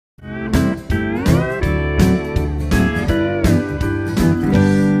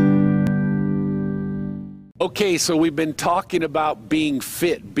Okay, so we've been talking about being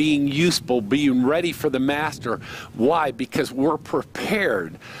fit, being useful, being ready for the master. Why? Because we're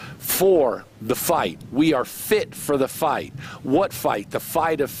prepared for the fight. We are fit for the fight. What fight? The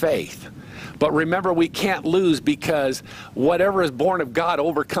fight of faith. But remember, we can't lose, because whatever is born of God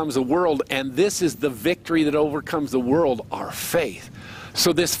overcomes the world, and this is the victory that overcomes the world, our faith.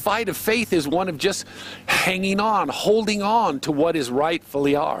 So this fight of faith is one of just hanging on, holding on to what is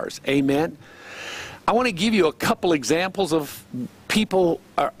rightfully ours. Amen? I want to give you a couple examples of people,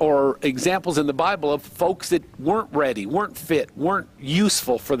 or examples in the Bible of folks that weren't ready, weren't fit, weren't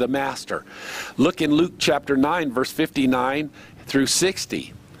useful for the master. Look in Luke chapter 9, verse 59 through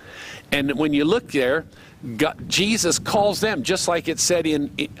 60. And when you look there, Jesus calls them, just like it said in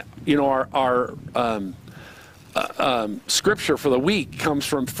our scripture for the week comes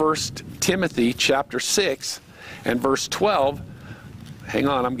from 1 Timothy chapter 6 and verse 12. Hang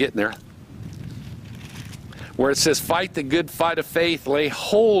on, I'm getting there. Where it says, fight the good fight of faith, lay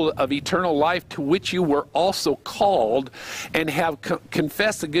hold of eternal life, to which you were also called, and have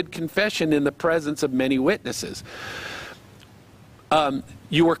confessed a good confession in the presence of many witnesses.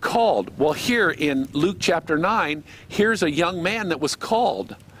 You were called. Well, here in Luke chapter 9, here's a young man that was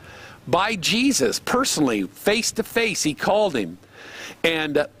called by Jesus personally, face to face. He called him.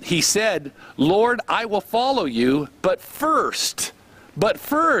 And he said, Lord, I will follow you, but first,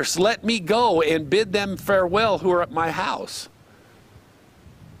 let me go and bid them farewell who are at my house.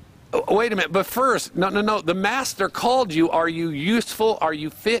 Wait a minute, but first, no, the master called you. Are you useful? Are you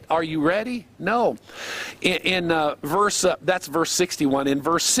fit? Are you ready? No. That's verse 61. In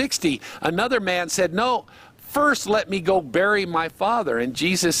verse 60, another man said, no, first let me go bury my father. And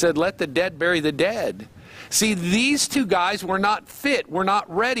Jesus said, let the dead bury the dead. See, these two guys were not fit, were not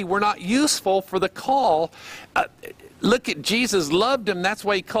ready, were not useful for the call. Look at Jesus, loved them, that's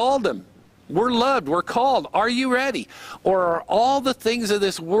why he called them. We're loved, we're called. Are you ready? Or are all the things of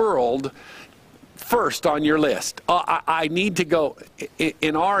this world first on your list? I need to go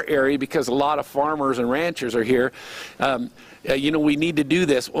in our area, because a lot of farmers and ranchers are here. We need to do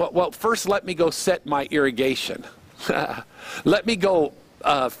this. Well, first let me go set my irrigation. Let me go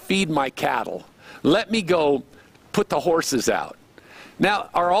feed my cattle. Let me go put the horses out. Now,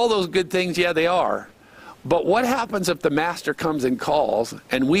 are all those good things? Yeah, they are. But what happens if the master comes and calls,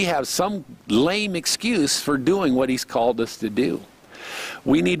 and we have some lame excuse for doing what he's called us to do?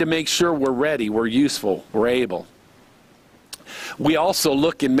 We need to make sure we're ready, we're useful, we're able. We also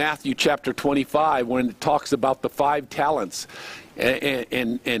look in Matthew chapter 25 when it talks about the 5 talents.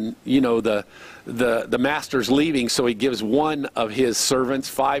 And the master's leaving, so he gives one of his servants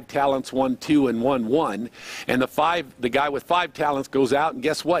 5 talents, 1 2 and 1 1. And the guy with 5 talents goes out, and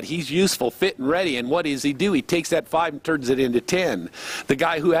guess what? He's useful, fit, and ready. And what does he do? He takes that 5 and turns it into 10. The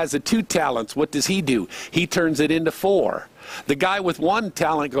guy who has the 2 talents, what does he do? He turns it into 4. The guy with 1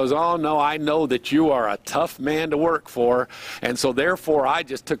 talent goes, oh no, I know that you are a tough man to work for, and so therefore I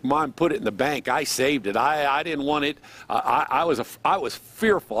just took mine, put it in the bank. I saved it. I didn't want it. I was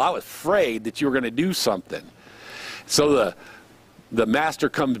fearful. I was afraid that you were going to do something. So the master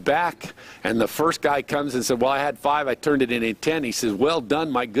comes back, and the first guy comes and said, well, I had 5, I turned it into 10. He says, well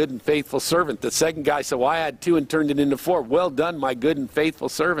done, my good and faithful servant. The second guy said, well, I had 2 and turned it into 4. Well done, my good and faithful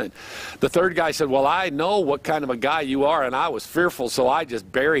servant. The third guy said, well, I know what kind of a guy you are, and I was fearful, so I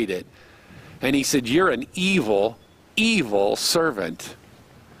just buried it. And he said, you're an evil, evil servant.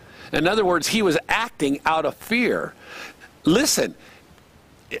 In other words, he was acting out of fear. Listen,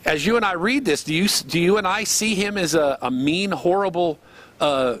 as you and I read this, do you and I see him as a mean, horrible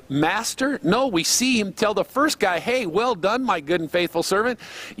master? No, we see him tell the first guy, hey, well done, my good and faithful servant.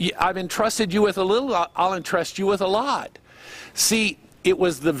 I've entrusted you with a little, I'll entrust you with a lot. See, it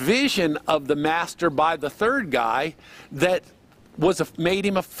was the vision of the master by the third guy that made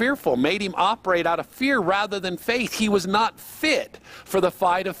him fearful, made him operate out of fear rather than faith. He was not fit for the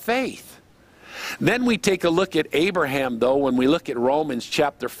fight of faith. Then we take a look at Abraham, though, when we look at Romans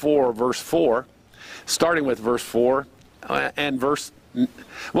chapter 4, verse 4, starting with verse 4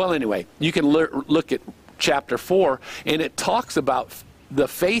 well, anyway, you can look at chapter 4, and it talks about the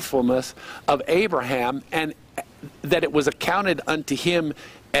faithfulness of Abraham, and that it was accounted unto him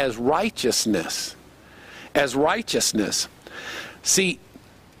as righteousness. As righteousness. See,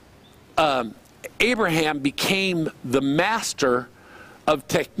 Abraham became the master of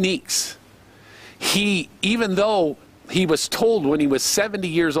techniques. Even though he was told when he was 70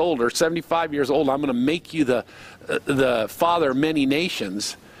 years old or 75 years old, I'm going to make you the father of many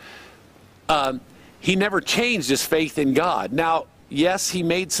nations, he never changed his faith in God. Now, yes, he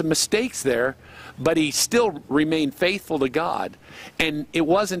made some mistakes there, but he still remained faithful to God. And it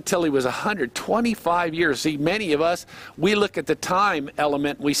wasn't until he was 125 years. See, many of us, we look at the time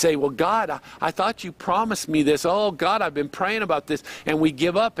element and we say, well, God, I thought you promised me this. Oh, God, I've been praying about this. And we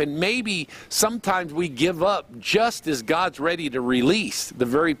give up. And maybe sometimes we give up just as God's ready to release the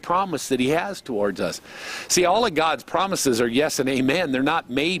very promise that he has towards us. See, all of God's promises are yes and amen. They're not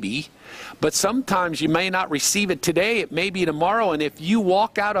maybe. But sometimes you may not receive it today, it may be tomorrow, and if you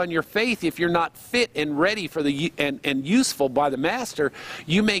walk out on your faith, if you're not fit and ready for and useful by the Master,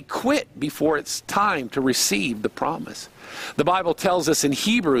 you may quit before it's time to receive the promise. The Bible tells us in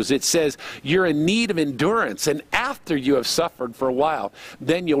Hebrews, it says, you're in need of endurance, and after you have suffered for a while,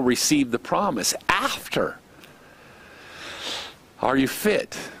 then you'll receive the promise. After. Are you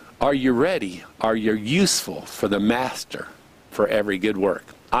fit? Are you ready? Are you useful for the Master for every good work?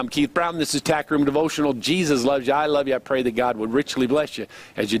 I'm Keith Brown. This is Tack Room Devotional. Jesus loves you. I love you. I pray that God would richly bless you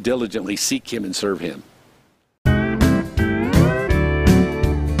as you diligently seek him and serve him.